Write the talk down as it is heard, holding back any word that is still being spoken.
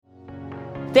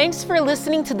Thanks for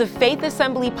listening to the Faith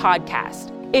Assembly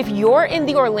podcast. If you're in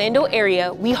the Orlando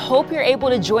area, we hope you're able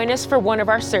to join us for one of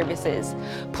our services.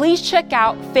 Please check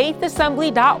out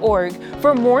faithassembly.org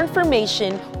for more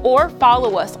information or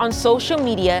follow us on social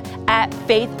media at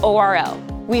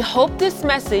FaithORL. We hope this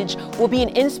message will be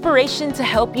an inspiration to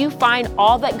help you find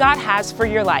all that God has for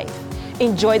your life.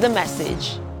 Enjoy the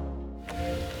message.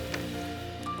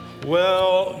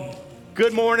 Well,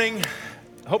 good morning.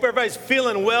 Hope everybody's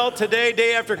feeling well today,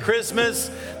 day after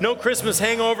Christmas. No Christmas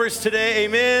hangovers today,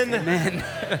 amen? Amen.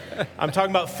 I'm talking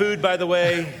about food, by the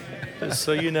way, just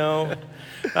so you know.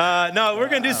 No, we're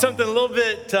going to do something a little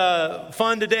bit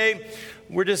fun today.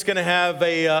 We're just going to have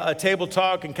a table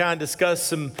talk and kind of discuss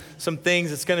some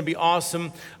things. It's going to be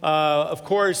awesome. Of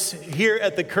course, here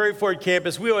at the Curry Ford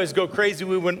campus, we always go crazy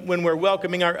when we're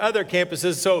welcoming our other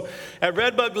campuses. So at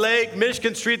Redbug Lake,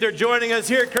 Michigan Street, they're joining us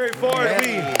here at Curry Ford.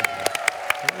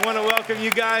 We want to welcome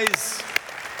you guys.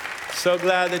 So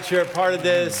glad that you're a part of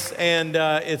this. And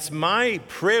it's my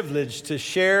privilege to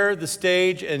share the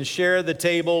stage and share the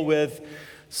table with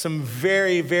some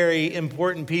very, very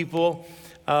important people.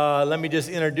 Let me just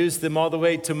introduce them. All the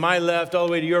way to my left, all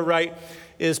the way to your right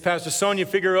is Pastor Sonia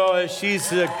Figueroa.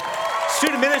 She's the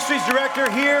Student Ministries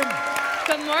Director here.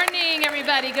 Good morning,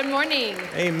 everybody. Good morning.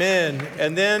 Amen.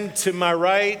 And then to my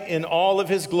right, in all of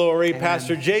his glory, Amen.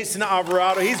 Pastor Jason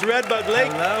Alvarado. He's Redbug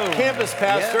Lake campus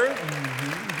pastor. Yep.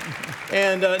 Mm-hmm.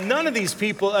 And none of these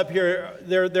people up here,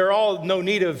 they're all no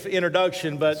need of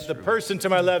introduction, but the person to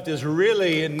my left is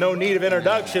really in no need of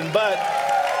introduction. But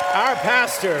our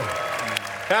pastor,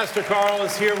 Pastor Carl,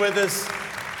 is here with us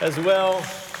as well.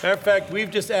 Matter of fact,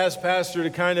 we've just asked Pastor to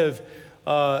kind of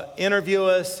interview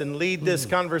us and lead this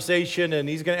conversation, and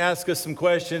he's going to ask us some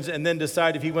questions and then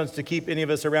decide if he wants to keep any of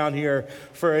us around here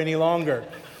for any longer.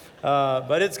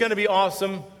 But it's going to be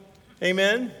awesome.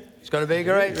 Amen? It's going to be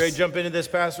great. Ready to jump into this,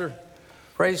 Pastor?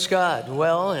 Praise God.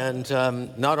 Well, and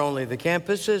not only the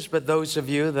campuses, but those of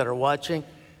you that are watching,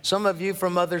 some of you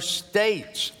from other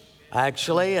states,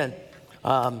 actually, and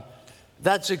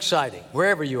that's exciting,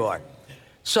 wherever you are.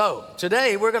 So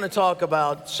today we're going to talk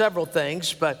about several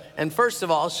things, and first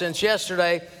of all, since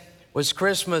yesterday was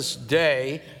Christmas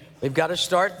Day, we've got to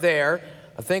start there.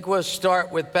 I think we'll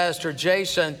start with Pastor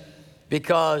Jason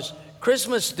because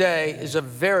Christmas Day is a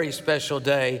very special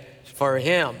day for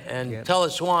him, and Tell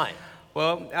us why.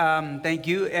 Well, thank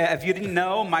you. If you didn't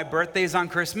know, my birthday is on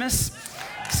Christmas.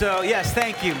 So, yes,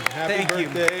 thank you. Happy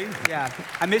birthday. Yeah,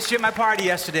 I missed you at my party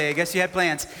yesterday. I guess you had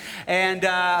plans. And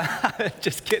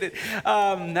just kidding.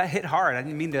 That hit hard. I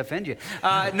didn't mean to offend you.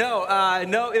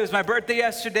 No, it was my birthday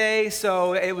yesterday,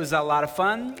 so it was a lot of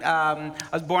fun. I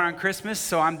was born on Christmas,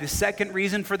 so I'm the second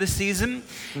reason for the season.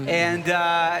 Mm-hmm. And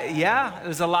it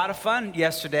was a lot of fun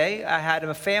yesterday. I had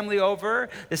a family over.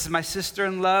 This is my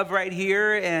sister-in-law right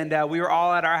here, and we were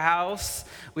all at our house.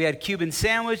 We had Cuban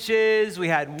sandwiches, we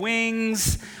had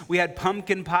wings, we had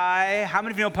pumpkin pie. How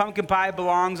many of you know pumpkin pie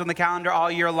belongs on the calendar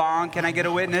all year long? Can I get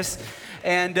a witness?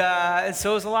 And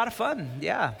so it was a lot of fun,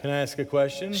 yeah. Can I ask a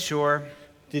question? Sure.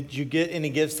 Did you get any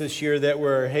gifts this year that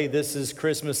were, hey, this is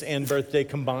Christmas and birthday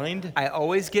combined? I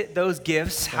always get those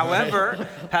gifts. However,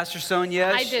 Pastor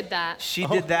Sonia, I did that. She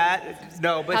did that.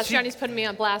 No, but Pastor Johnny's putting me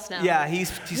on blast now. Yeah,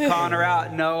 he's calling her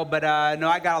out. No, but no,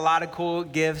 I got a lot of cool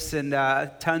gifts and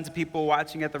tons of people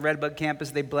watching at the Redbug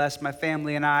campus. They blessed my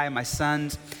family and I, my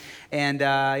sons. And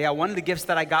one of the gifts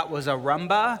that I got was a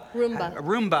Roomba.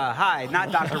 Roomba. Hi,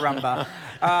 not Dr. Rumba.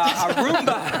 A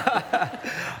Roomba.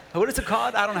 What is it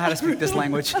called? I don't know how to speak this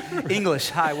language. English.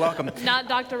 Hi, welcome. Not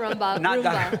Dr. Rumba. Not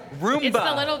Roomba. Roomba. It's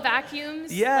the little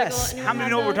vacuums. Yes. How many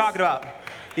know what we're talking about?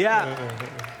 Yeah.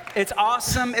 It's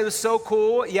awesome. It was so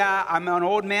cool. Yeah, I'm an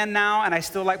old man now, and I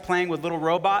still like playing with little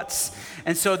robots.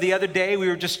 And so the other day, we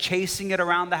were just chasing it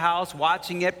around the house,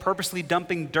 watching it, purposely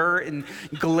dumping dirt and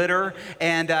glitter,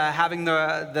 and having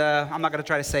the I'm not going to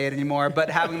try to say it anymore, but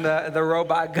having the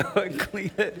robot go and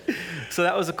clean it. So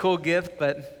that was a cool gift,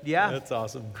 but yeah. That's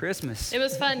awesome. Christmas. It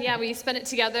was fun. Yeah, we spent it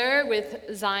together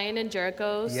with Zion and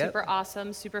Jericho. Yep. Super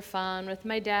awesome, super fun with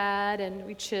my dad, and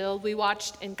we chilled. We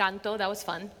watched Encanto. That was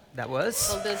fun. That was.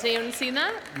 Well, does anyone seen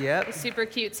that? Yep. It was super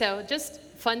cute. So just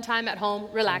fun time at home,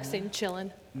 relaxing,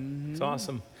 chilling. Mm-hmm. It's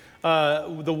awesome.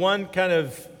 The one kind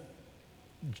of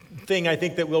thing I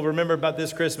think that we'll remember about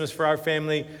this Christmas for our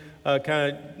family,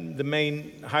 kind of the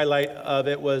main highlight of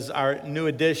it was our new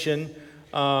addition.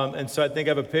 And so I think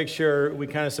I have a picture. We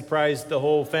kind of surprised the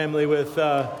whole family with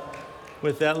that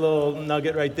little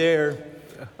nugget right there.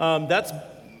 That's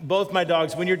both my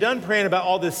dogs. When you're done praying about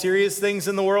all the serious things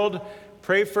in the world,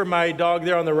 pray for my dog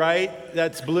there on the right.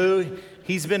 That's Blue.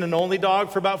 he's been an only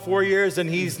dog for about 4 years, and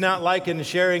he's not liking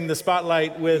sharing the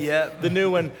spotlight with the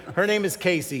new one. Her name is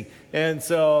Casey. And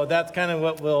so that's kind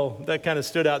of that kind of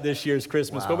stood out this year's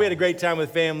Christmas. Wow. But we had a great time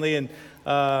with family, and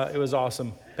it was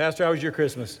awesome. Pastor, how was your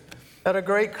Christmas? Had a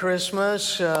great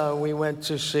Christmas. We went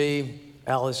to see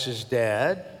Alice's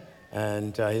dad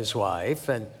and his wife,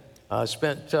 and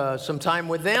spent some time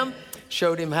with them.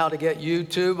 Showed him how to get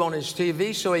YouTube on his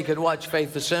TV so he could watch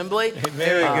Faith Assembly.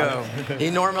 There we go.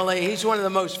 He's one of the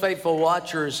most faithful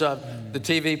watchers of the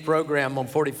TV program on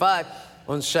 45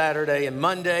 on Saturday and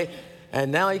Monday. And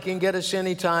now he can get us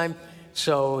anytime.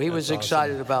 So he was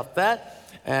excited about that.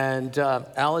 And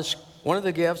Alice, one of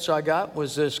the gifts I got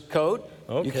was this coat.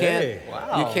 Okay.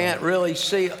 You can't really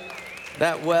see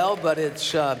that well, but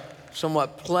it's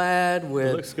somewhat plaid with...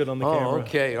 It looks good on the camera. Oh,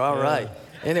 okay. All right.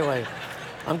 Anyway,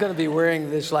 I'm going to be wearing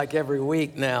this like every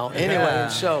week now. Anyway,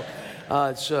 so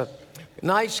it's a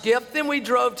nice gift. Then we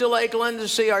drove to Lakeland to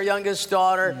see our youngest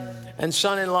daughter and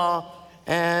son-in-law,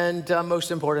 and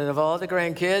most important of all, the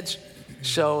grandkids.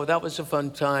 So that was a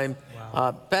fun time.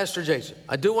 Wow. Pastor Jason,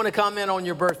 I do want to comment on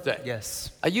your birthday.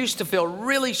 Yes. I used to feel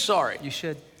really sorry. You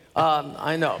should.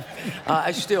 I know.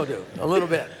 I still do, a little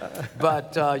bit.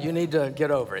 But you need to get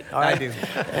over it. All right? I do.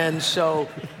 And so,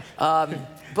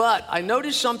 but I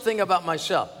noticed something about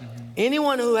myself. Mm-hmm.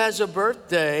 Anyone who has a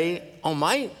birthday on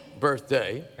my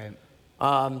birthday,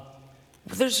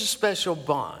 there's a special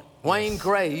bond. Wayne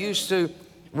Gray used to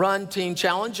run Teen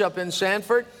Challenge up in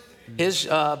Sanford. His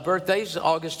birthday's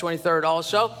August 23rd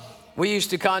also. We used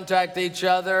to contact each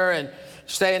other and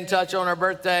stay in touch on our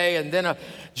birthday. And then a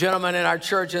gentleman in our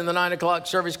church in the 9 o'clock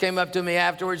service came up to me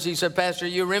afterwards. He said, Pastor,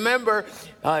 you remember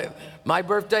my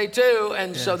birthday too?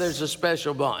 And so there's a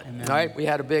special bond. Amen. All right, we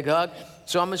had a big hug.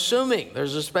 So I'm assuming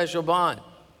there's a special bond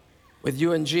with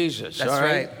you and Jesus. That's all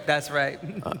right. That's right.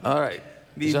 All right.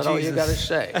 Is that all you got to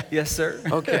say? Yes, sir.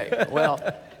 Okay. Well,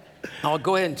 I'll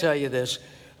go ahead and tell you this.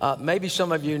 Maybe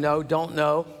some of you don't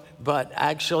know, but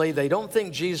actually they don't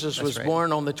think Jesus was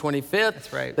born on the 25th.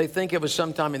 That's right. They think it was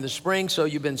sometime in the spring, so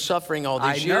you've been suffering all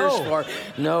these years for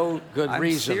no good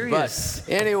reason. Serious.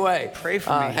 But anyway, pray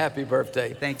for me. Happy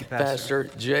birthday. Thank you, Pastor.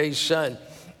 Pastor Jason.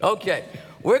 Okay,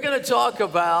 we're going to talk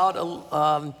about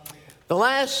the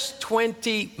last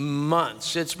 20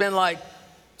 months. It's been like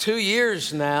 2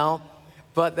 years now,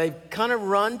 but they've kind of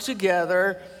run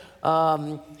together.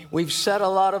 We've said a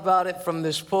lot about it from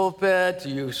this pulpit.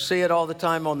 You see it all the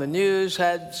time on the news.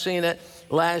 Had seen it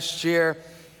last year.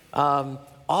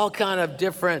 All kind of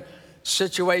different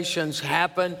situations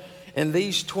happen in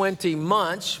these 20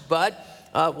 months. But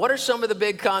what are some of the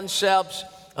big concepts,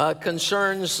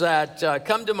 concerns that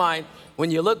come to mind when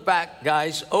you look back,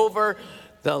 guys, over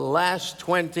the last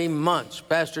 20 months?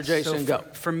 Pastor Jason, go.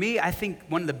 For me, I think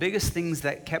one of the biggest things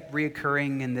that kept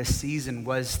reoccurring in this season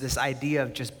was this idea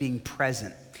of just being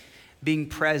present. Being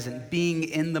present, being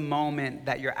in the moment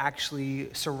that you're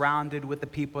actually surrounded with the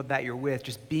people that you're with,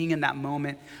 just being in that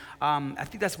moment. I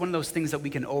think that's one of those things that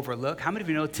we can overlook. How many of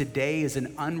you know today is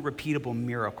an unrepeatable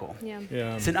miracle? Yeah.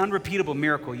 It's an unrepeatable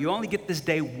miracle. You only get this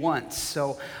day once.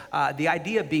 So the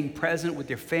idea of being present with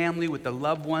your family, with the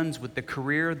loved ones, with the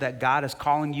career that God is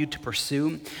calling you to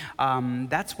pursue,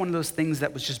 that's one of those things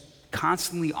that was just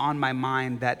constantly on my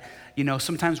mind, that, you know,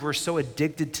 sometimes we're so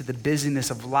addicted to the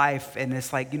busyness of life, and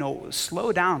it's like, you know,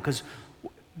 slow down. Because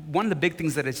one of the big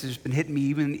things that has just been hitting me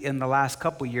even in the last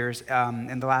couple of years,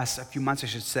 in the last few months, I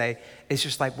should say, it's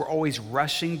just like we're always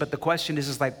rushing. But the question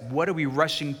is like, what are we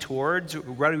rushing towards?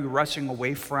 What are we rushing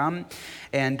away from?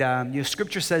 And you know,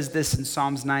 Scripture says this in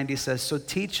Psalms 90, says, "So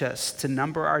teach us to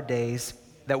number our days,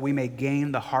 that we may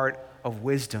gain the heart of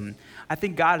wisdom." I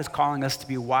think God is calling us to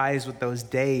be wise with those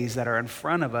days that are in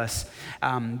front of us.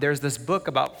 There's this book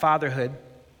about fatherhood,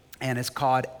 and it's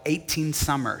called 18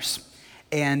 Summers.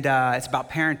 And it's about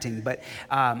parenting. But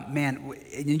man,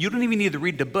 you don't even need to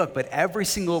read the book, but every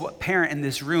single parent in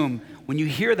this room, when you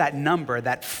hear that number,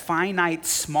 that finite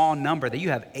small number, that you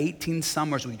have 18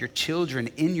 summers with your children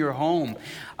in your home,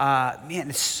 man,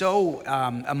 it's so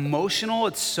emotional.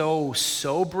 It's so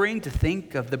sobering to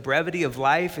think of the brevity of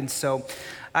life. And so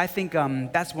I think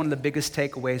that's one of the biggest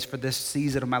takeaways for this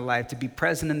season of my life, to be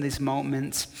present in these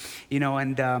moments, you know,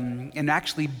 and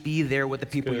actually be there with the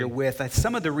people you're with.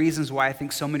 Some of the reasons why I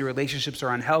think so many relationships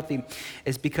are unhealthy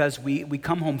is because we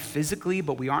come home physically,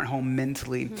 but we aren't home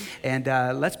mentally. Mm-hmm.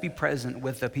 And let's be present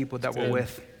with the people that we're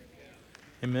with.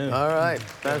 Amen. All right.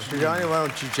 Pastor Johnny, why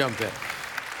don't you jump in?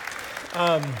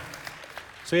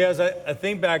 So yeah, as I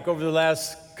think back over the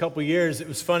last couple years, it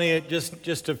was funny.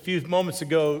 Just a few moments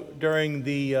ago, during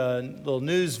the little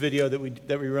news video that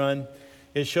we run,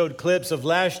 it showed clips of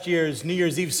last year's New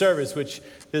Year's Eve service, which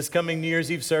this coming New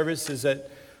Year's Eve service is at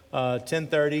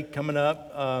 10:30 coming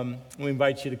up. We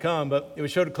invite you to come, but it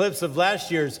showed clips of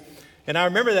last year's. And I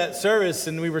remember that service,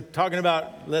 and we were talking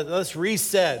about let's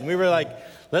reset. And we were like,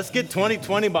 let's get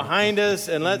 2020 behind us,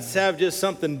 and let's have just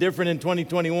something different in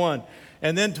 2021.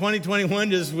 And then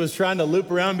 2021 just was trying to loop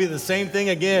around and be the same thing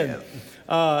again.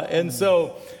 And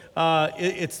so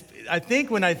I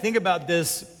think when I think about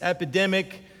this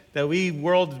epidemic that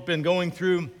world has been going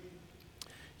through,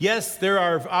 yes, there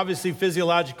are obviously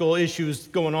physiological issues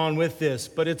going on with this,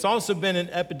 but it's also been an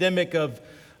epidemic of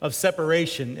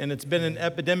separation, and it's been an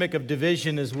epidemic of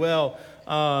division as well.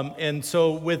 And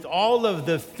so with all of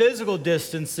the physical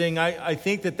distancing, I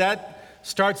think that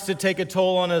starts to take a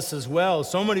toll on us as well.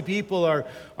 So many people are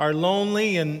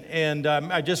lonely, and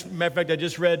matter of fact, I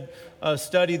just read a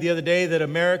study the other day that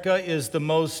America is the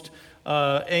most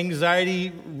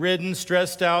anxiety-ridden,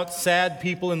 stressed out, sad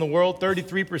people in the world.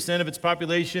 33% of its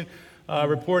population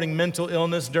reporting mental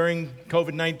illness during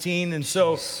COVID-19, and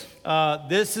so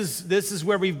this is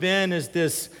where we've been, is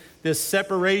this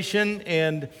separation.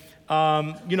 And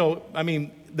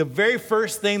the very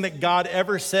first thing that God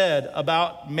ever said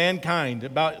about mankind,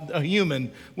 about a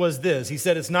human, was this. He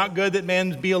said, it's not good that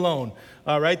man be alone,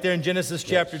 right there in Genesis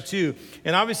chapter 2.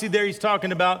 And obviously there he's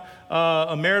talking about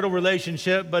a marital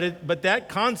relationship, but that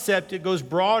concept, it goes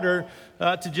broader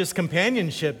to just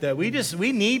companionship, that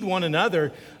we need one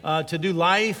another to do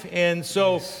life. And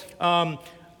so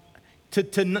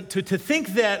to think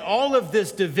that all of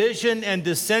this division and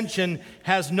dissension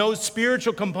has no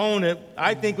spiritual component,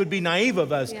 I think would be naive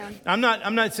of us. Yeah. I'm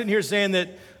not sitting here saying that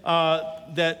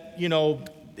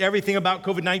everything about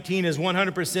COVID-19 is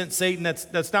 100% Satan.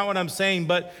 That's not what I'm saying.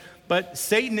 But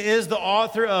Satan is the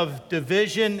author of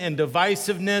division and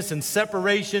divisiveness and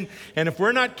separation. And if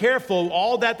we're not careful,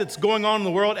 all that's going on in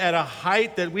the world at a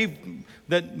height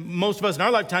that most of us in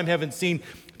our lifetime haven't seen,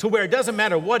 to where it doesn't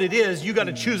matter what it is, you got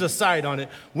to choose a side on it.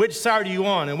 Which side are you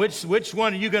on, and which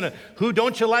one are you gonna? Who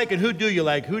don't you like, and who do you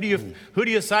like? Who do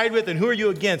you side with, and who are you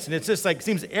against? And it's just like,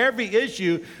 seems every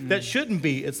issue that shouldn't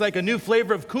be. It's like a new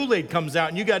flavor of Kool-Aid comes out,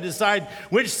 and you got to decide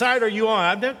which side are you on.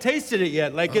 I've never tasted it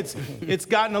yet. Like it's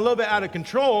gotten a little bit out of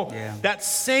control. Yeah. That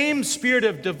same spirit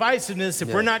of divisiveness,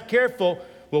 if we're not careful,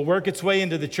 will work its way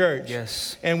into the church.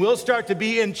 Yes. And we'll start to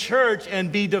be in church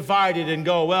and be divided and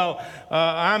go, well,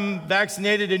 I'm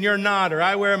vaccinated and you're not, or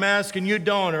I wear a mask and you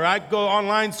don't, or I go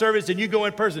online service and you go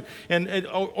in person,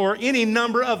 or any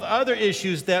number of other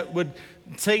issues that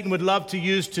Satan would love to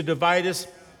use to divide us.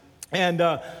 And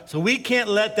so we can't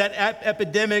let that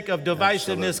epidemic of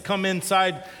divisiveness come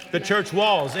inside the church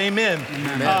walls. Amen.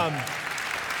 Amen.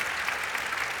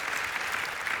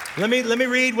 Let me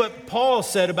read what Paul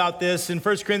said about this in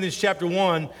 1 Corinthians chapter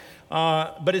 1.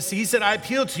 He said, I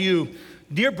appeal to you,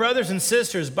 dear brothers and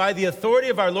sisters, by the authority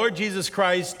of our Lord Jesus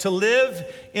Christ, to live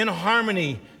in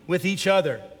harmony with each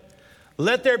other.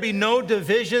 Let there be no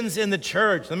divisions in the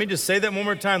church. Let me just say that one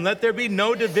more time. Let there be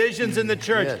no divisions in the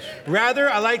church. Yes. Rather,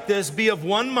 I like this, be of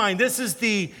one mind. This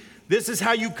is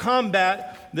how you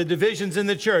combat the divisions in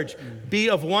the church. Be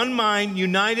of one mind,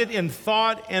 united in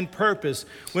thought and purpose.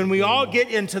 When we all get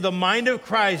into the mind of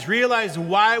Christ, realize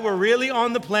why we're really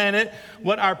on the planet,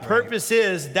 what our purpose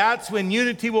is, that's when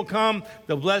unity will come.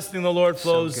 The blessing of the Lord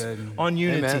flows on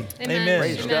unity. Amen. Amen.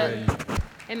 Praise God.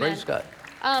 Amen. Praise God.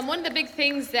 One of the big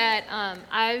things that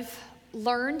I've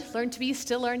learned to be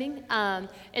still learning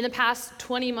in the past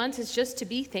 20 months is just to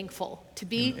be thankful, to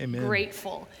be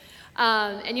grateful.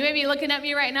 And you may be looking at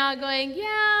me right now going,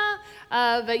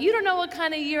 but you don't know what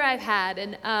kind of year I've had.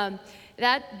 And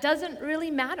that doesn't really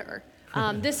matter.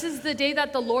 This is the day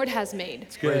that the Lord has made.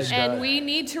 And we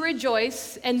need to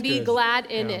rejoice and be glad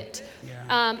in it.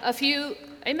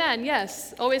 Amen,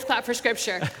 yes, always clap for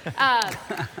scripture.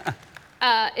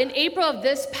 In April of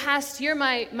this past year,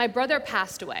 my brother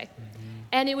passed away.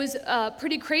 And it was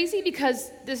pretty crazy because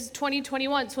this is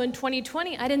 2021. So in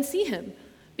 2020, I didn't see him.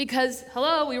 Because,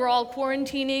 we were all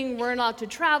quarantining, weren't allowed to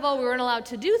travel, we weren't allowed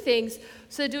to do things.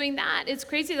 So doing that, it's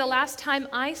crazy. The last time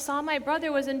I saw my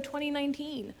brother was in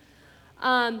 2019.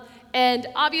 And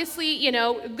obviously,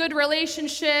 good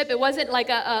relationship. It wasn't like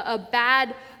a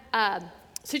bad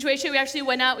situation. We actually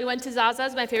went out. We went to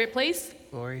Zaza's, my favorite place.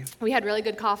 Glory. We had really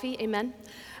good coffee. Amen.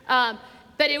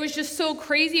 But it was just so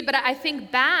crazy. But I think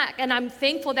back, and I'm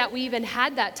thankful that we even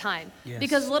had that time. Yes.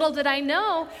 Because little did I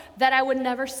know that I would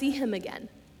never see him again.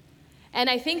 And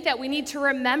I think that we need to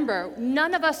remember,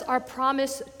 none of us are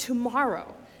promised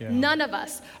tomorrow. Yeah. None of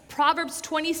us. Proverbs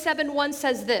 27:1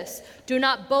 says this, do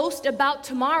not boast about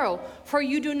tomorrow, for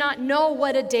you do not know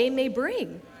what a day may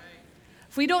bring.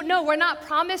 If we don't know, we're not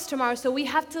promised tomorrow, so we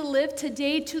have to live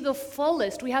today to the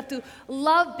fullest. We have to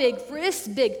love big,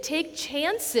 risk big, take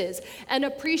chances, and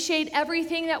appreciate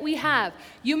everything that we have.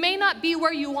 You may not be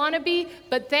where you want to be,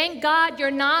 but thank God you're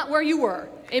not where you were.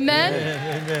 Amen?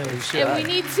 Amen. And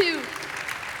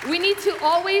we need to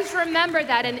always remember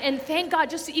that and thank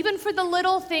God just even for the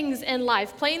little things in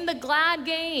life, playing the glad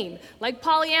game, like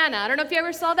Pollyanna. I don't know if you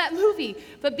ever saw that movie,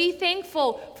 but be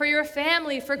thankful for your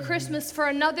family, for Christmas, for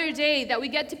another day that we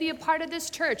get to be a part of this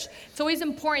church. It's always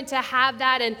important to have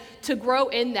that and to grow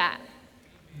in that.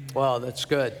 Well, that's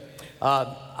good.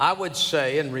 I would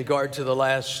say in regard to the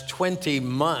last 20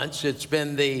 months, it's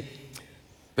been the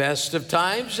best of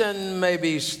times and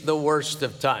maybe the worst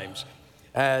of times.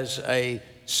 As a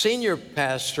senior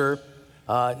pastor,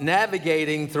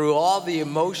 navigating through all the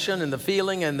emotion and the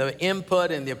feeling and the input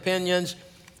and the opinions,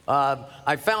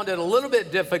 I found it a little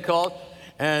bit difficult,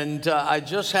 and I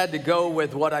just had to go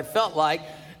with what I felt like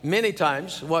many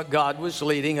times what God was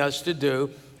leading us to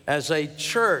do as a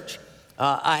church.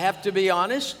 I have to be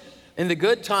honest, in the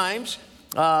good times,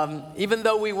 even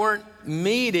though we weren't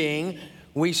meeting,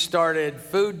 we started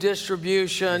food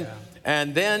distribution,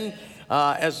 and then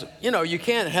as you know, you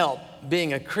can't help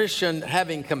being a Christian,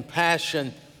 having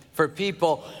compassion for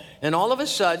people. And all of a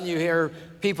sudden you hear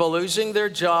people losing their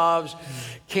jobs,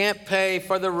 can't pay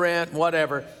for the rent,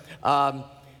 whatever.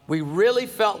 We really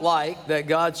felt like that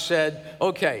God said,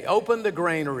 okay, open the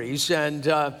granaries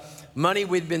and money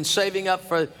we'd been saving up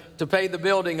to pay the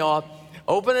building off,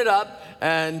 open it up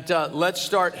and let's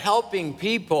start helping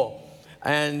people.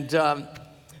 And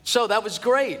so that was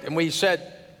great. And we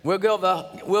said, we'll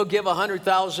give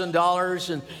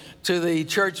 $100,000 to the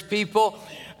church people,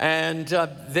 and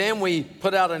then we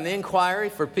put out an inquiry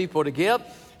for people to give.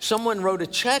 Someone wrote a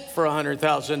check for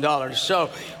 $100,000, so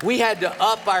we had to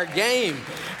up our game.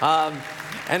 And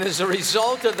as a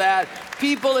result of that,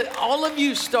 all of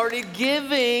you started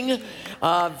giving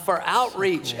for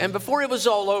outreach. And before it was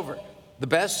all over, the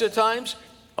best of times,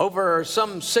 over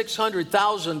some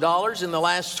 $600,000 in the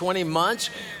last 20 months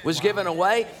was given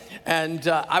away. And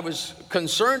I was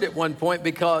concerned at one point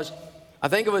because I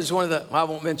think it was I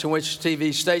won't mention which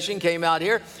TV station, came out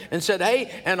here and said, hey,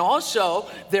 and also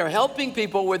they're helping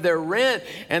people with their rent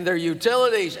and their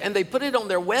utilities, and they put it on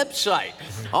their website.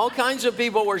 All kinds of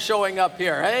people were showing up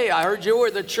here. Hey, I heard you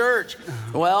were the church.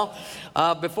 Well,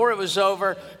 before it was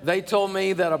over, they told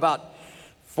me that about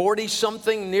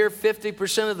 40-something, near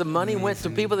 50% of the money went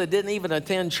to people that didn't even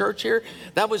attend church here.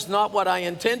 That was not what I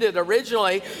intended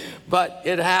originally, but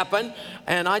it happened.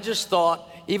 And I just thought,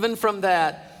 even from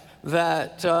that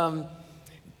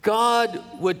God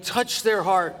would touch their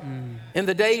heart in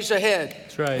the days ahead,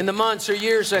 right. in the months or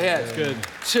years ahead,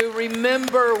 to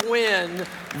remember when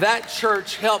that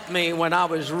church helped me when I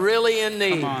was really in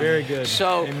need. Very good.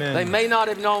 So Amen. They may not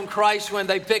have known Christ when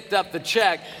they picked up the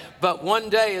check, but one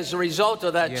day, as a result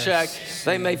of that check,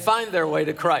 they may find their way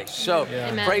to Christ. So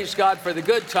praise God for the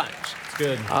good times.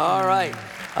 Good. All right.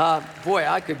 Boy,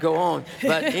 I could go on.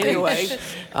 But anyway,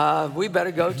 we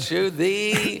better go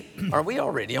to are we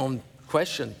already on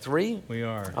question 3? We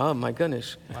are. Oh, my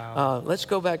goodness. Wow. Let's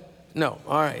go back. No.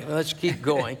 All right. Let's keep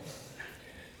going.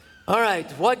 All right.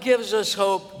 What gives us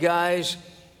hope, guys,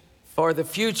 for the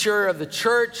future of the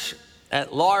church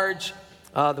at large,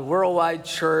 the worldwide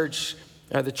church,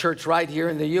 the church right here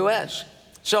in the U.S.?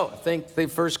 So I think the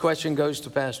first question goes to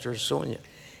Pastor Sonia.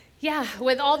 Yeah,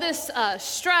 with all this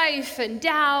strife and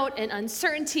doubt and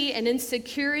uncertainty and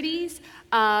insecurities,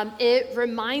 it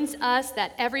reminds us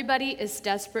that everybody is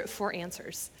desperate for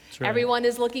answers. Right. Everyone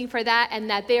is looking for that, and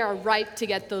that they are ripe to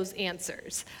get those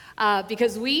answers.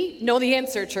 Because we know the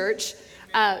answer, church.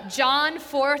 John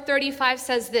 4:35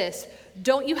 says this,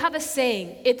 "Don't you have a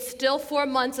saying, it's still 4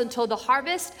 months until the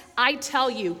harvest? I tell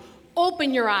you,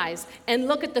 open your eyes and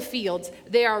look at the fields.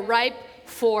 They are ripe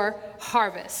for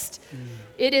harvest."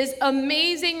 It is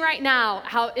amazing right now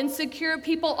how insecure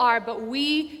people are, but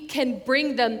we can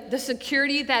bring them the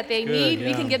security that they need. Yeah.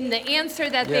 We can give them the answer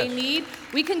that they need.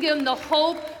 We can give them the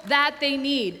hope that they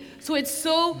need. So it's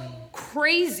so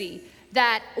crazy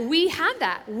that we have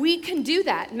that. We can do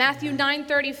that. Matthew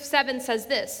 9:37 says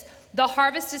this, "The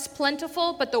harvest is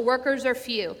plentiful, but the workers are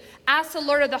few. Ask the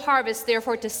Lord of the harvest,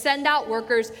 therefore, to send out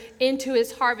workers into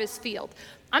his harvest field."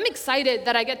 I'm excited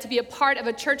that I get to be a part of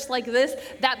a church like this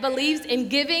that believes in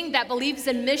giving, that believes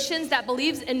in missions, that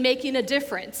believes in making a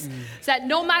difference. So that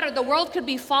no matter the world could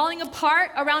be falling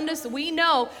apart around us, we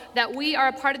know that we are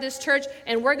a part of this church,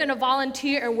 and we're going to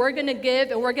volunteer, and we're going to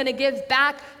give, and we're going to give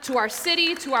back to our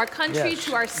city, to our country,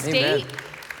 to our state.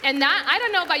 And that, I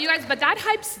don't know about you guys, but that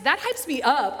hypes me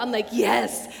up. I'm like,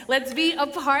 yes, let's be a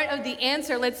part of the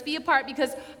answer. Let's be a part,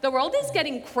 because the world is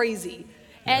getting crazy.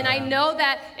 And I know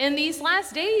that in these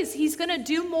last days, he's going to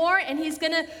do more, and he's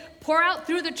going to pour out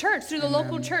through the church, through the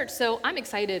local church. So I'm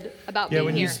excited about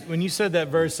being here. When you said that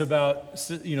verse about,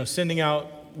 sending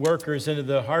out workers into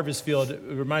the harvest field, it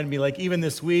reminded me, like, even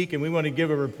this week, and we want to give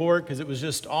a report because it was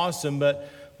just awesome, but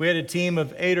we had a team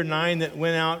of 8 or 9 that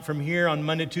went out from here on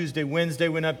Monday, Tuesday, Wednesday,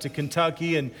 went up to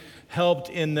Kentucky and helped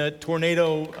in the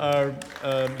tornado,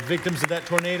 victims of that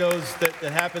tornadoes that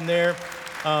happened there.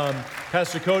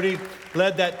 Pastor Cody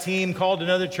led that team, called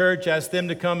another church, asked them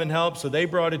to come and help, so they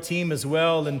brought a team as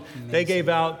well, and they gave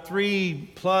out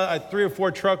 3 or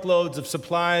 4 truckloads of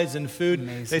supplies and food.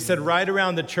 Amazing. They said right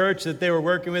around the church that they were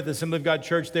working with, the Assembly of God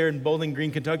Church there in Bowling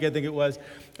Green, Kentucky, I think it was,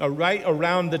 right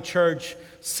around the church,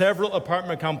 several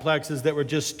apartment complexes that were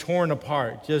just torn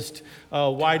apart, just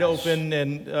wide open,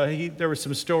 and there were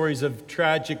some stories of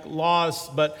tragic loss,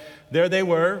 but there they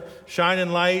were,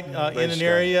 shining light in an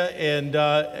area, and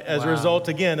as a result,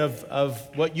 again,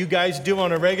 of what you guys do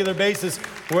on a regular basis,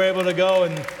 we're able to go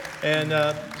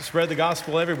and spread the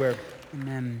gospel everywhere.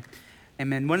 Amen.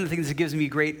 Amen. One of the things that gives me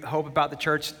great hope about the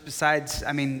church, besides,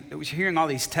 hearing all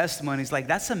these testimonies, like,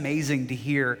 that's amazing to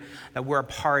hear that we're a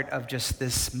part of just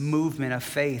this movement of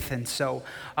faith. And so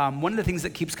one of the things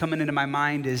that keeps coming into my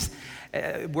mind is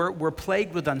we're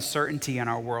plagued with uncertainty in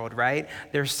our world, right?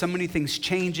 There's so many things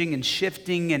changing and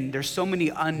shifting, and there's so many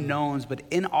unknowns, but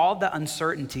in all the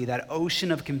uncertainty, that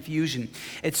ocean of confusion,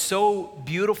 it's so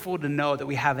beautiful to know that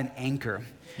we have an anchor.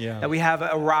 Yeah. That we have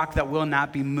a rock that will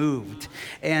not be moved.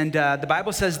 And the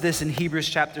Bible says this in Hebrews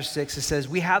chapter 6. It says,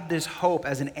 we have this hope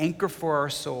as an anchor for our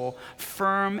soul,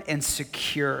 firm and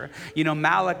secure.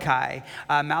 Malachi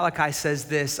says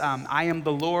this, I am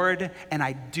the Lord and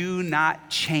I do not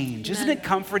change. Amen. Isn't it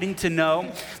comforting to know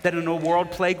that in a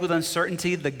world plagued with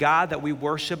uncertainty, the God that we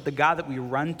worship, the God that we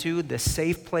run to, the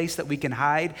safe place that we can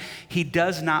hide, he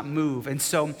does not move. And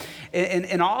so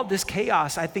in all this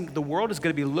chaos, I think the world is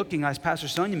going to be looking, as Pastor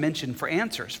Sonia mentioned, for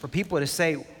answers, for people to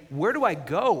say, where do I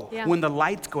go when the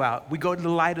lights go out? We go to the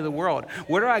light of the world.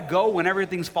 Where do I go when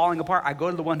everything's falling apart? I go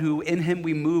to the one who, in him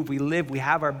we move, we live, we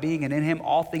have our being, and in him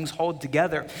all things hold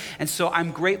together. And so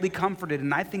I'm greatly comforted,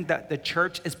 and I think that the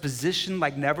church is positioned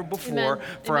like never before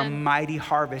for a mighty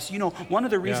harvest. One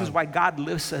of the reasons why God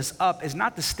lifts us up is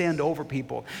not to stand over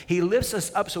people. He lifts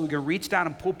us up so we can reach down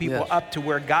and pull people up to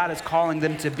where God is calling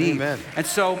them to be. Amen. And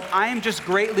so I am just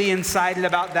greatly excited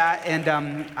about that, and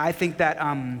I think that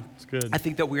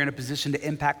we're in a position to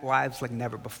impact lives like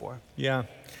never before. Yeah.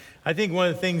 I think one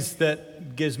of the things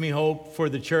that gives me hope for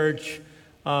the church,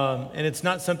 and it's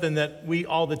not something that we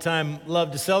all the time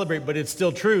love to celebrate, but it's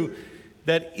still true,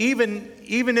 that even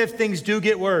if things do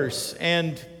get worse,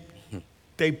 and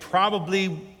they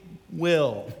probably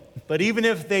will, but even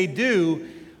if they do,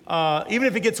 even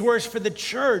if it gets worse for the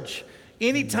church,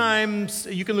 any times,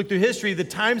 you can look through history, the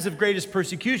times of greatest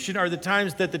persecution are the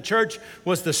times that the church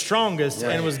was the strongest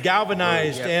and was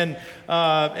galvanized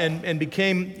and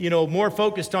became, more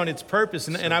focused on its purpose.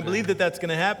 And I believe that that's going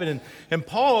to happen. And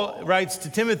Paul writes to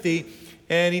Timothy,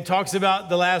 and he talks about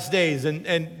the last days. And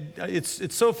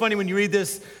it's so funny when you read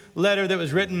this letter that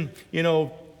was written,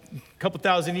 a couple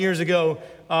thousand years ago,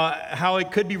 how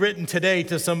it could be written today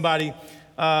to somebody.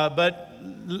 But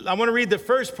I want to read the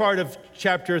first part of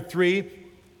chapter 3,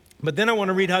 but then I want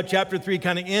to read how chapter 3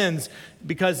 kind of ends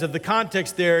because of the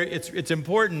context there. It's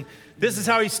important. This is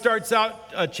how he starts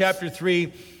out chapter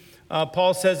 3.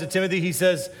 Paul says to Timothy, he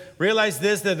says, realize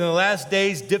this, that in the last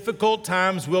days, difficult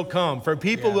times will come. For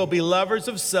people will be lovers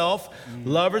of self,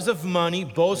 lovers of money,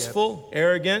 boastful,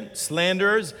 arrogant,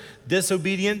 slanderers,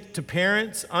 disobedient to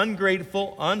parents,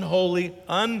 ungrateful, unholy,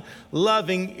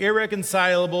 unloving,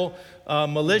 irreconcilable,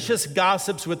 malicious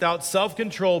gossips without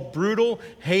self-control, brutal,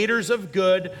 haters of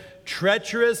good,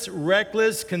 treacherous,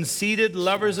 reckless, conceited,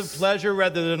 lovers of pleasure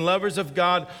rather than lovers of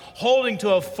God, holding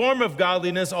to a form of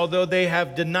godliness, although they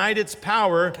have denied its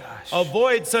power.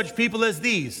 Avoid such people as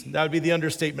these. That would be the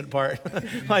understatement part.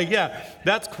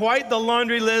 That's quite the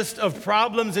laundry list of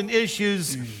problems and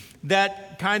issues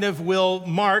that kind of will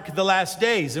mark the last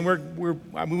days.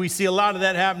 And we see a lot of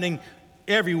that happening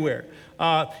everywhere.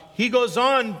 He goes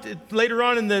on later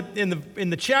on in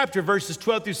the chapter, verses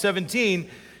 12 through 17.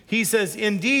 He says,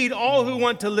 indeed, all who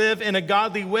want to live in a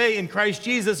godly way in Christ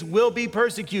Jesus will be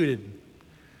persecuted.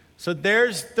 So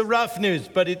there's the rough news,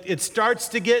 but it starts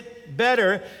to get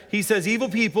better. He says, evil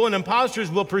people and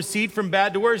impostors will proceed from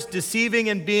bad to worse, deceiving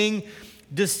and being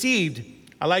deceived.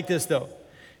 I like this though.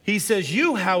 He says,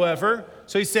 you, however,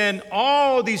 so he's saying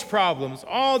all these problems,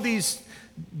 all these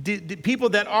people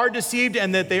that are deceived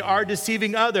and that they are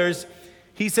deceiving others.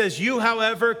 He says, you,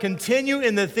 however, continue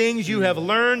in the things you have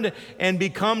learned and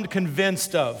become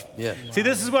convinced of. Yes. See,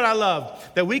 this is what I love,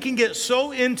 that we can get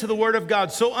so into the Word of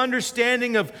God, so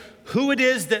understanding of who it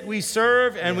is that we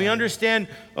serve, and we understand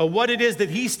what it is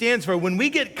that He stands for. When we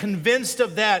get convinced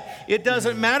of that, it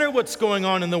doesn't matter what's going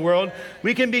on in the world.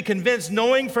 We can be convinced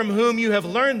knowing from whom you have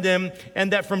learned them,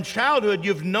 and that from childhood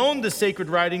you've known the sacred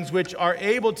writings, which are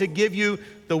able to give you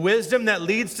the wisdom that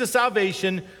leads to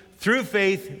salvation through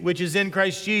faith, which is in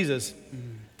Christ Jesus.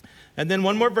 And then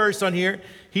one more verse on here.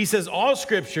 He says, all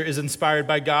Scripture is inspired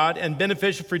by God and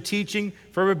beneficial for teaching,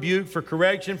 for rebuke, for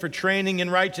correction, for training in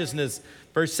righteousness.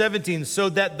 Verse 17, so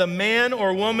that the man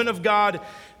or woman of God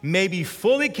may be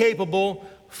fully capable,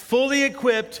 fully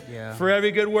equipped for every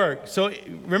good work. So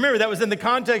remember, that was in the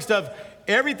context of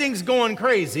everything's going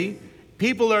crazy.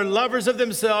 People are lovers of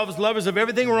themselves, lovers of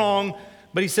everything wrong.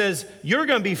 But he says, you're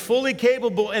going to be fully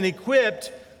capable and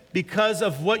equipped because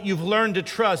of what you've learned to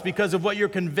trust, because of what you're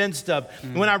convinced of.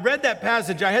 When I read that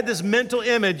passage, I had this mental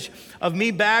image of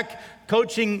me back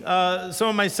coaching some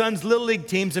of my son's Little League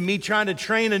teams and me trying to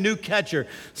train a new catcher.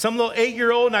 Some little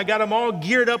 8-year-old, and I got him all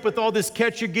geared up with all this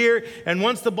catcher gear, and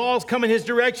once the ball's coming his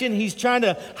direction, he's trying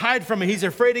to hide from it. He's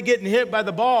afraid of getting hit by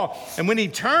the ball. And when he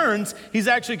turns, he's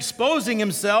actually exposing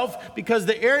himself because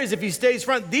the areas, if he stays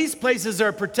front, these places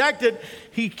are protected.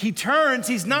 He turns,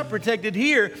 he's not protected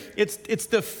here. It's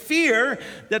the fear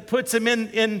that puts him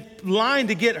in line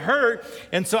to get hurt.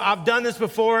 And so I've done this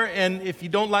before, and if you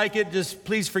don't like it, just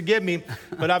please forgive me.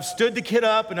 But I've stood the kid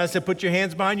up and I said, put your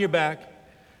hands behind your back.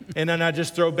 And then I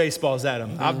just throw baseballs at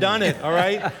him. I've done it, all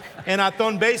right? And I've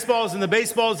thrown baseballs, and the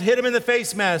baseballs hit him in the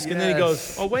face mask. And then he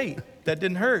goes, oh, wait, that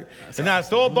didn't hurt. And I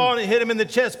throw a ball and it hit him in the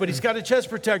chest, but he's got a chest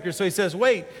protector. So he says,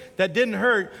 wait, that didn't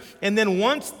hurt. And then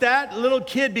once that little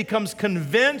kid becomes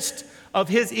convinced of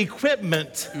his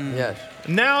equipment, Yes.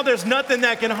 now there's nothing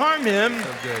that can harm him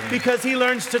because he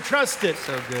learns to trust it.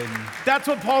 So good. That's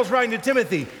what Paul's writing to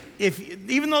Timothy.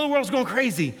 Even though the world's going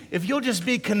crazy, if you'll just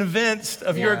be convinced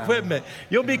of your equipment,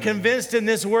 you'll be convinced in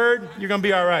this word, you're going to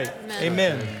be all right.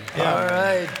 Amen. Yeah. All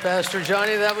right, Pastor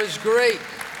Johnny, that was great.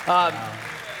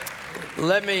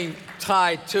 Let me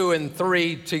tie 2 and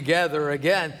 3 together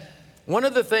again. One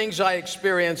of the things I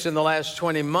experienced in the last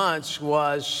 20 months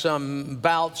was some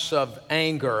bouts of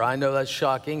anger. I know that's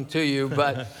shocking to you,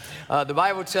 but the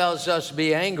Bible tells us to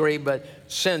be angry, but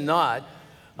sin not.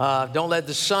 Don't let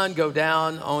the sun go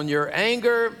down on your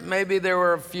anger. Maybe there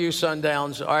were a few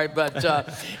sundowns, all right? But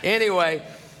anyway,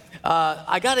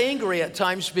 I got angry at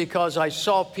times because I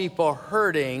saw people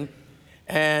hurting,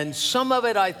 and some of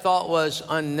it I thought was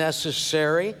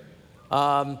unnecessary.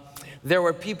 There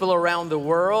were people around the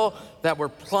world that were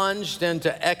plunged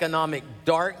into economic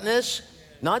darkness,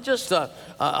 not just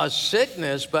a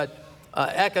sickness, but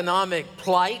economic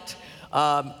plight,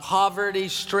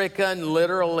 poverty-stricken,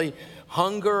 literally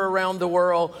hunger around the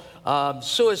world,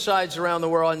 suicides around the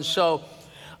world. And so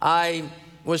I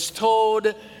was told,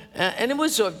 and it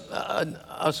was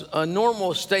a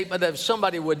normal statement that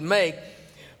somebody would make,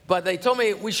 but they told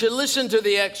me we should listen to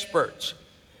the experts.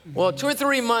 Well, 2 or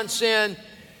 3 months in,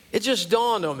 it just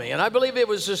dawned on me, and I believe it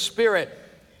was the Spirit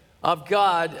of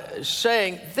God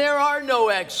saying, there are no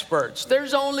experts.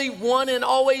 There's only one and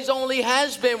always only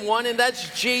has been one, and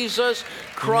that's Jesus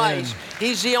Christ. Amen.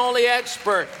 He's the only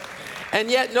expert. And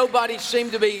yet nobody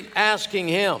seemed to be asking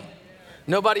him.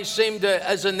 Nobody seemed to,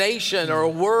 as a nation or a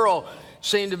world,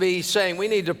 seemed to be saying, we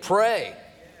need to pray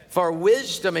for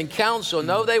wisdom and counsel.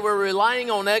 No, they were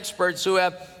relying on experts who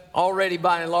have already,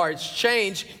 by and large,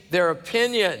 changed their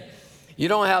opinion. You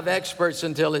don't have experts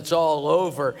until it's all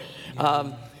over.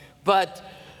 But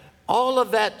all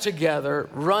of that together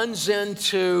runs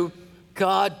into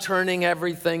God turning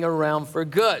everything around for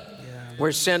good.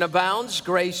 Where sin abounds,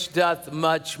 grace doth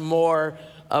much more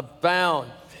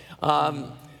abound.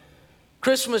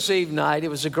 Christmas Eve night, it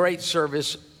was a great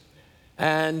service.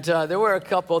 And there were a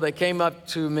couple that came up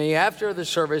to me after the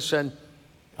service, and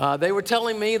they were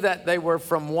telling me that they were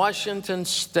from Washington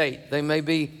State. They may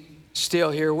be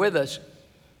still here with us.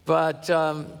 But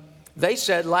they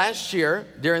said last year,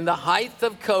 during the height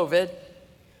of COVID,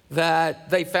 that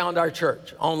they found our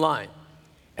church online.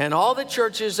 And all the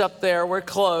churches up there were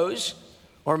closed,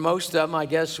 or most of them, I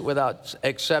guess, without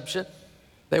exception.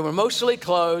 They were mostly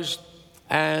closed,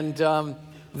 and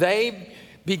they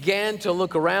began to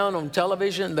look around on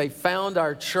television. They found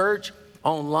our church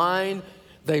online.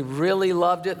 They really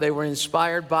loved it. They were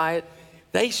inspired by it.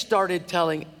 They started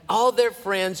telling all their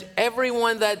friends,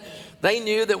 everyone that they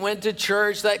knew that went to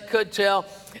church that could tell,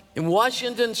 in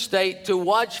Washington State to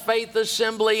watch Faith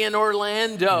Assembly in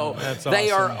Orlando. That's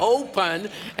They awesome. are open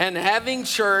and having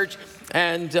church,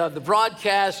 and the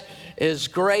broadcast is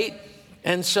great.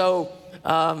 And so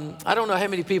I don't know how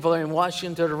many people are in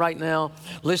Washington right now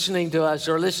listening to us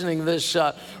or listening to this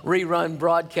rerun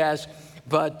broadcast,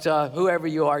 but whoever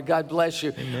you are, God bless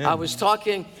you. Amen. I was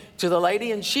talking to the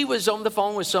lady, and she was on the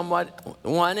phone with someone,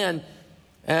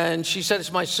 and she said,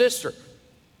 it's my sister.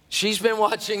 She's been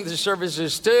watching the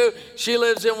services too. She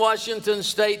lives in Washington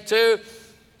State too.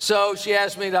 So she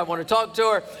asked me that I want to talk to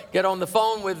her, get on the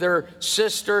phone with her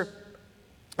sister.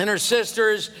 And her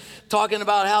sister's talking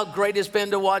about how great it's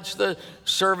been to watch the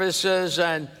services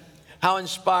and how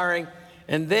inspiring.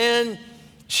 And then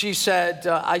she said,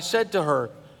 I said to her,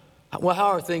 well,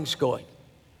 how are things going?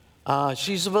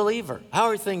 She's a believer. How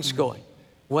are things going?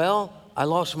 Well, I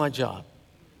lost my job.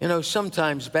 You know,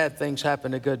 sometimes bad things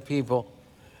happen to good people.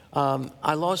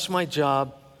 I lost my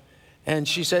job. And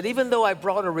she said, even though I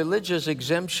brought a religious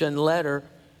exemption letter,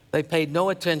 they paid no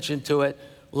attention to it,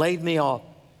 laid me off.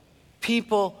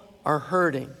 People are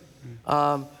hurting.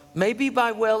 Maybe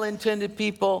by well-intended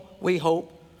people, we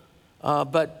hope,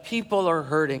 but people are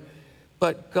hurting.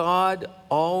 But God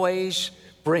always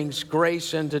brings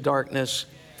grace into darkness.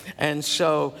 And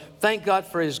so thank God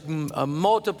for his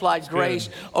multiplied grace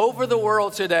over the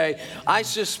world today. I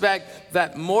suspect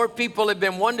that more people have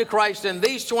been won to Christ in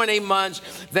these 20 months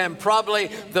than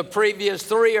probably the previous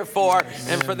 3 or 4. Amen.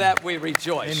 And for that we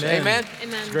rejoice. Amen?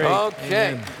 Amen. Great.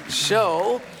 Okay. Amen.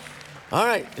 So, all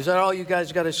right. Is that all you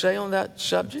guys got to say on that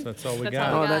subject? That's all we That's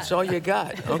got. all we Oh, got. that's all you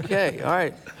got. Okay. All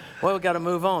right. Well, we got to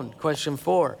move on. Question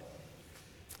 4.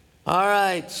 All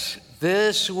right.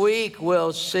 This week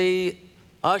we'll see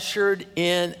ushered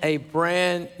in a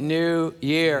brand new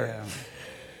year.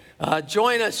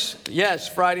 Join us, yes,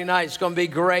 Friday night. It's going to be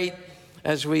great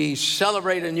as we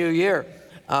celebrate a new year.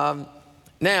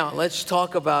 Now, let's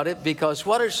talk about it, because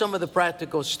what are some of the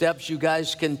practical steps you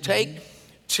guys can take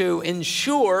to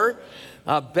ensure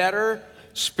a better,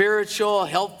 spiritual,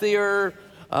 healthier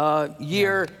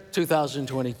year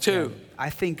 2022?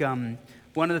 I think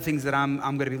one of the things that I'm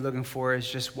going to be looking for is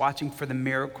just watching for the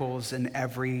miracles in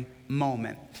every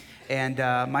moment. And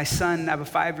my son, I have a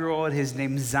 5-year-old, his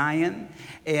name's Zion,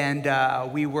 and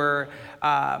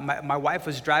my wife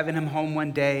was driving him home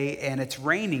one day, and it's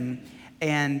raining,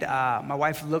 and my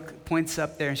wife points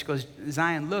up there, and she goes,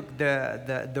 Zion, look,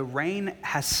 the rain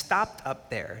has stopped up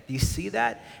there. Do you see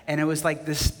that? And it was like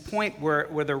this point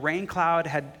where the rain cloud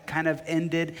had kind of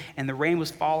ended, and the rain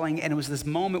was falling, and it was this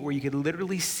moment where you could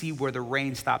literally see where the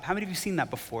rain stopped. How many of you have seen that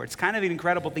before? It's kind of an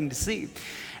incredible thing to see.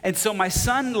 And so my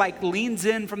son leans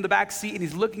in from the back seat, and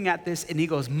he's looking at this, and he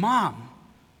goes, Mom,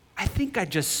 I think I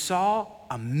just saw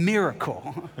a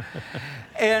miracle.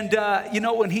 And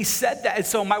when he said that, and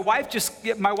so my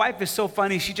wife is so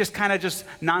funny. She just kind of just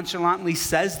nonchalantly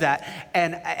says that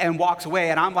and walks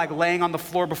away. And I'm like laying on the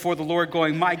floor before the Lord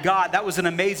going, my God, that was an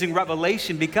amazing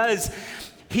revelation, because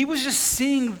he was just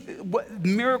seeing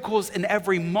miracles in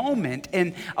every moment.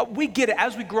 And we get it.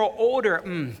 As we grow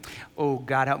older, oh,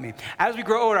 God help me. As we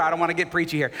grow older, I don't want to get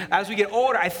preachy here. As we get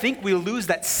older, I think we lose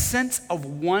that sense of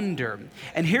wonder.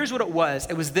 And here's what it was.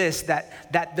 It was this,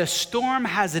 that the storm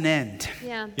has an end.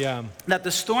 Yeah. That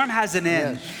the storm has an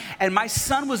end. Yes. And my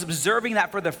son was observing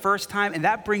that for the first time, and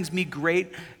that brings me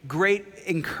great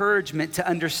encouragement to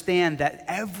understand that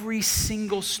every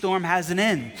single storm has an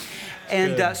end.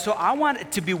 And so I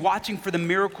want to be watching for the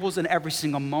miracles in every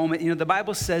single moment. You know, the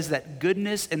Bible says that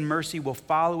goodness and mercy will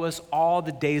follow us all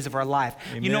the days of our life.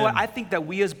 Amen. You know what? I think that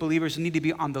we as believers need to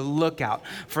be on the lookout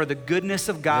for the goodness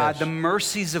of God, the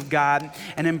mercies of God,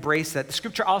 and embrace that. The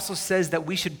scripture also says that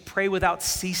we should pray without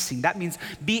ceasing. That means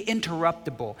be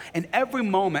interruptible. And every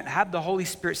moment, have the Holy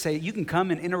Spirit say, you can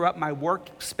come and interrupt my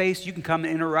workspace. You can come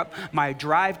and interrupt my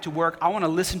drive to work. I want to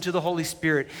listen to the Holy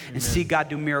Spirit and see God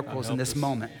do miracles in this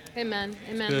moment. Amen.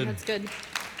 Amen. Good. That's good.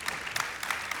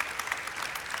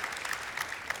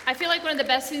 I feel like one of the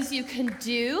best things you can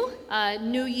do,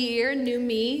 new year, new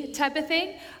me type of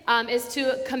thing, is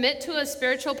to commit to a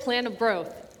spiritual plan of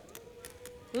growth.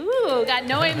 Ooh, got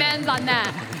no amens on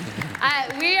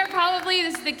that. We are probably,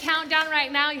 this is the countdown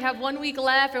right now. You have 1 week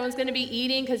left. Everyone's going to be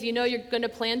eating because you know you're going to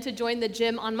plan to join the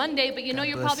gym on Monday, but you know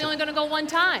you're probably only going to go one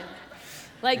time.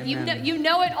 Like, you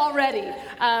know it already.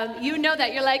 You know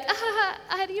that. You're like,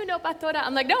 how do you know, Pastora?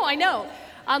 I'm like, no, I know.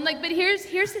 I'm like, but here's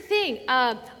the thing.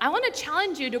 I want to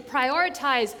challenge you to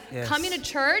prioritize coming to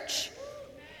church.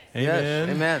 Amen. Yes.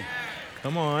 Amen.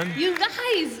 Come on. You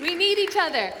guys, we need each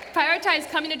other. Prioritize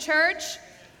coming to church,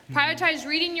 Prioritize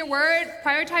reading your word,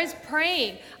 prioritize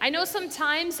praying. I know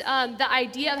sometimes the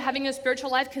idea of having a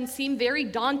spiritual life can seem very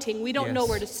daunting. We don't know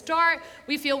where to start.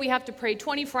 We feel we have to pray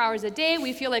 24 hours a day.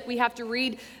 We feel like we have to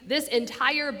read this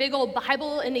entire big old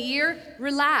Bible in a year.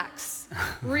 Relax.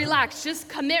 Relax. Just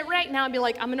commit right now and be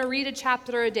like, I'm going to read a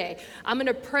chapter a day. I'm going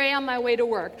to pray on my way to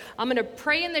work. I'm going to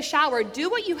pray in the shower. Do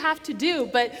what you have to do,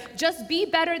 but just be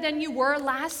better than you were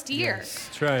last year. Yes,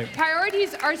 that's right.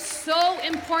 Priorities are so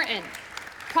important.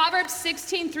 Proverbs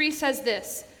 16:3 says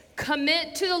this,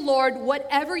 commit to the Lord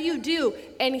whatever you do,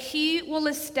 and he will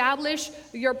establish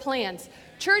your plans.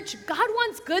 Church, God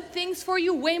wants good things for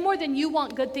you way more than you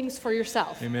want good things for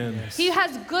yourself. Amen. Yes. He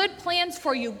has good plans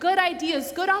for you, good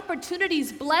ideas, good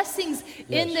opportunities, blessings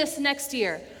in this next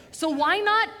year. So why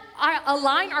not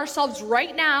align ourselves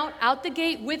right now out the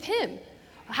gate with him?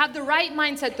 Have the right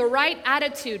mindset, the right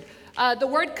attitude. The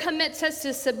word commit says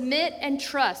to submit and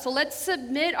trust. So let's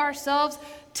submit ourselves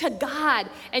to God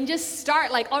and just start,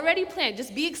 like already planned.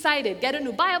 Just be excited. Get a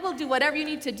new Bible, do whatever you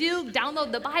need to do,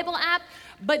 download the Bible app,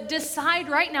 but decide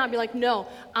right now and be like, no,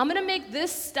 I'm going to make this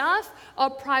stuff a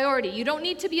priority. You don't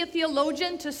need to be a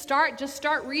theologian to start. Just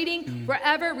start reading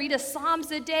wherever. Read a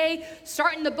Psalms a day.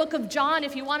 Start in the book of John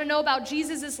if you want to know about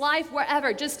Jesus' life,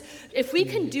 wherever. Just if we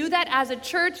can do that as a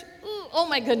church, oh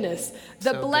my goodness,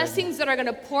 the blessings that are going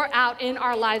to pour out in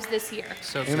our lives this year.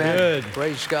 So good.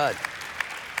 Praise God.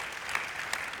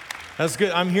 That's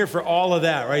good. I'm here for all of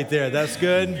that right there. That's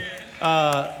good.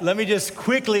 Let me just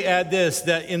quickly add this,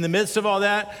 that in the midst of all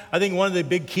that, I think one of the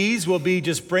big keys will be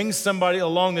just bring somebody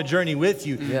along the journey with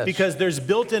you, because there's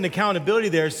built-in accountability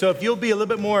there. So if you'll be a little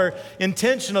bit more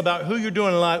intentional about who you're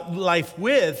doing life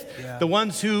with, the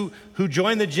ones who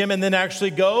join the gym and then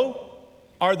actually go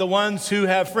are the ones who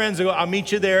have friends who go, I'll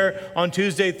meet you there on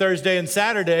Tuesday, Thursday, and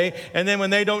Saturday. And then when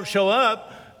they don't show up,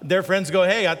 their friends go,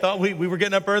 hey, I thought we were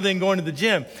getting up early and going to the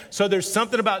gym. So there's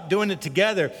something about doing it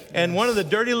together. And one of the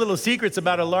dirty little secrets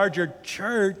about a larger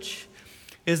church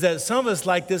is that some of us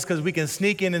like this because we can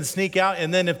sneak in and sneak out.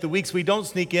 And then if the weeks we don't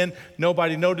sneak in,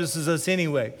 nobody notices us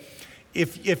anyway.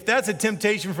 If that's a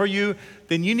temptation for you,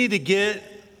 then you need to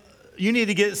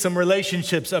get some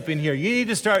relationships up in here. You need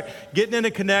to start getting in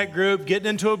a connect group, getting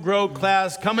into a grow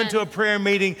class, coming to a prayer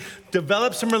meeting,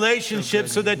 develop some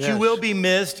relationships so that you will be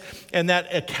missed, and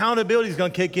that accountability is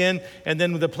going to kick in, and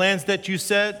then with the plans that you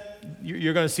set,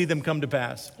 you're going to see them come to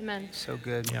pass. Amen. So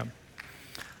good. Yeah.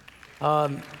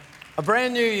 A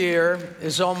brand new year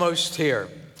is almost here.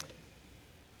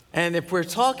 And if we're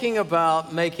talking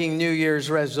about making New Year's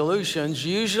resolutions,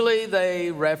 usually they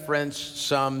reference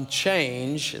some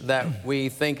change that we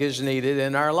think is needed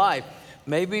in our life.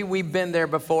 Maybe we've been there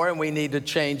before and we need to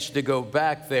change to go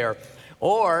back there.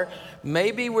 Or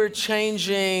maybe we're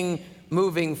changing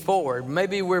moving forward.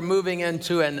 Maybe we're moving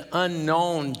into an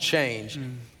unknown change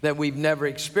that we've never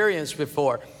experienced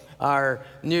before. Our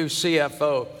new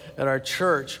CFO at our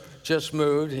church just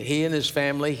moved, he and his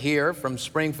family, here from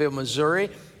Springfield, Missouri,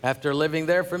 after living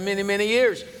there for many, many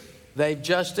years. They've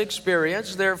just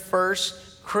experienced their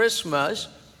first Christmas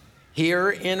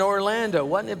here in Orlando.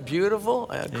 Wasn't it beautiful?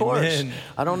 Of course.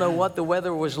 I don't know what the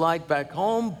weather was like back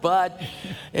home, but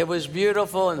it was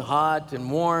beautiful and hot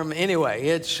and warm.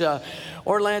 Anyway,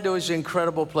 Orlando is an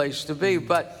incredible place to be.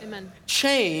 But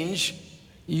change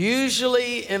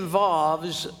usually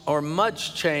involves, or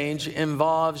much change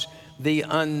involves, the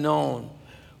unknown.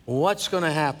 What's going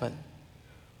to happen?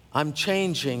 I'm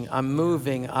changing, I'm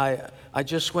moving. I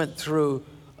just went through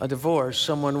a divorce.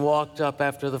 Someone walked up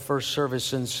after the first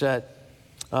service and said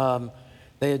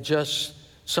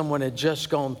someone had just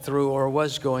gone through or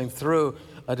was going through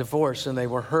a divorce, and they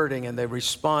were hurting, and they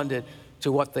responded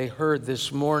to what they heard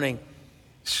this morning.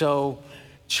 So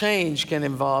change can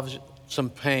involve some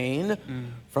pain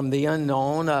from the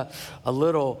unknown, a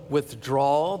little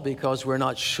withdrawal because we're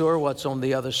not sure what's on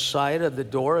the other side of the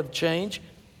door of change.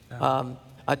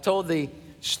 I told the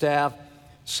staff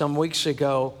some weeks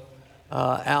ago,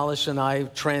 Alice and I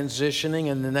transitioning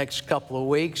in the next couple of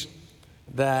weeks,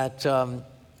 that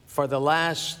for the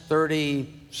last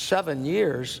 37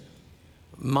 years,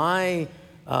 my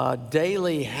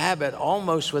daily habit,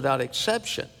 almost without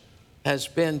exception, has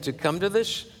been to come to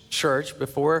this church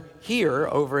before here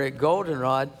over at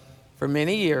Goldenrod for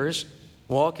many years,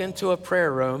 walk into a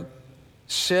prayer room,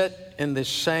 sit in the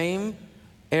same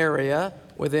area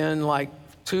within like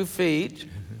 2 feet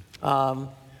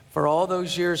for all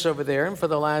those years over there, and for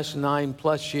the last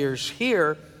 9+ years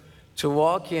here, to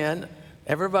walk in.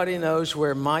 Everybody knows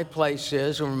where my place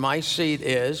is, where my seat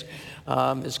is.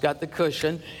 It's got the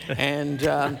cushion. And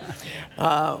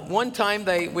one time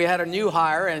we had a new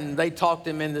hire, and they talked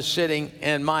him into sitting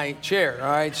in my chair. All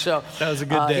right, so that was a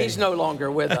good day. He's no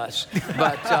longer with us.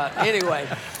 But anyway,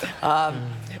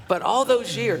 but all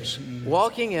those years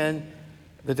walking in,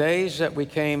 the days that we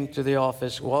came to the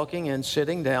office, walking in,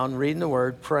 sitting down, reading the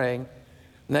Word, praying.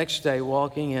 Next day,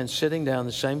 walking in, sitting down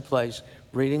the same place,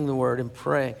 reading the Word and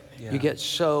praying. Yeah. You get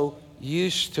so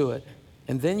used to it.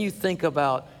 And then you think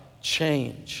about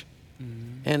change.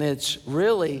 And it's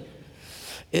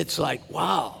like,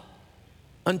 wow.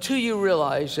 Until you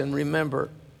realize and remember,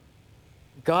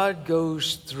 God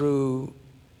goes through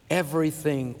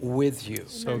everything with you.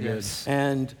 So good. Yes.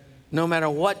 And no matter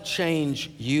what change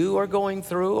you are going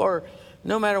through, or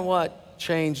no matter what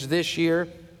change this year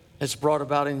has brought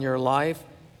about in your life,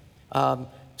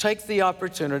 take the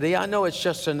opportunity. I know it's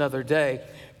just another day,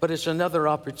 but it's another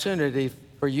opportunity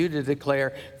for you to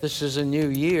declare this is a new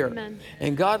year. Amen.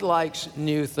 And God likes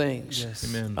new things.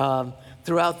 Yes. Amen.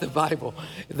 Throughout the Bible,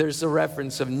 there's a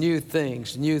reference of new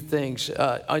things,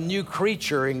 a new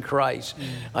creature in Christ.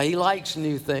 He likes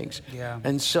new things. Yeah.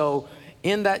 And so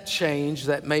in that change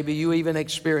that maybe you even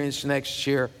experience next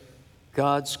year,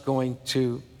 God's going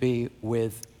to be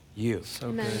with you.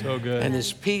 Amen. So good. And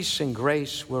His peace and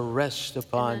grace will rest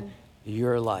upon Amen.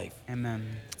 your life. Amen.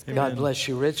 God bless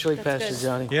you richly, That's Pastor good.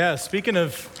 Johnny. Yeah, speaking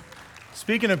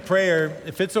of prayer,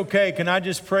 if it's okay, can I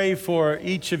just pray for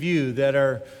each of you that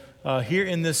are here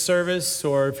in this service,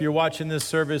 or if you're watching this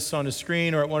service on a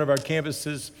screen or at one of our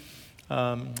campuses?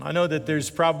 I know that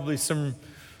there's probably some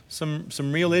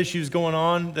real issues going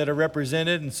on that are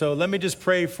represented, and so let me just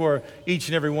pray for each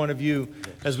and every one of you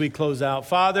as we close out.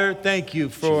 Father, thank you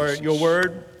for your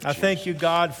word. I thank you,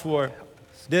 God, for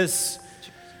this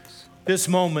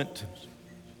moment.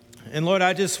 And Lord,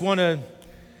 I just want to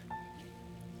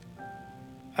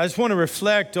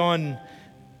reflect on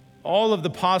all of the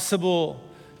possible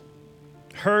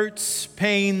hurts,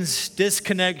 pains,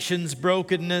 disconnections,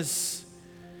 brokenness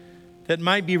that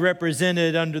might be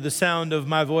represented under the sound of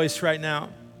my voice right now.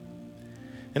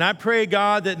 And I pray,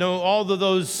 God, that all of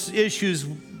those issues,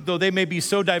 though they may be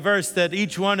so diverse, that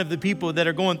each one of the people that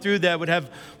are going through that would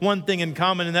have one thing in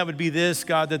common, and that would be this,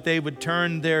 God, that they would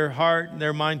turn their heart and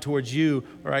their mind towards you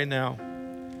right now.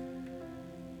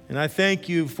 And I thank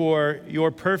you for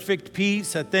your perfect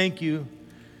peace. I thank you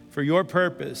for your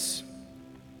purpose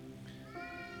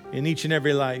in each and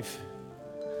every life.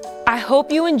 I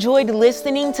hope you enjoyed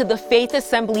listening to the Faith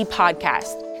Assembly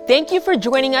podcast. Thank you for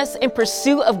joining us in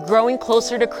pursuit of growing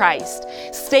closer to Christ.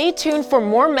 Stay tuned for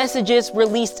more messages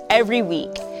released every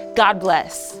week. God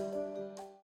bless.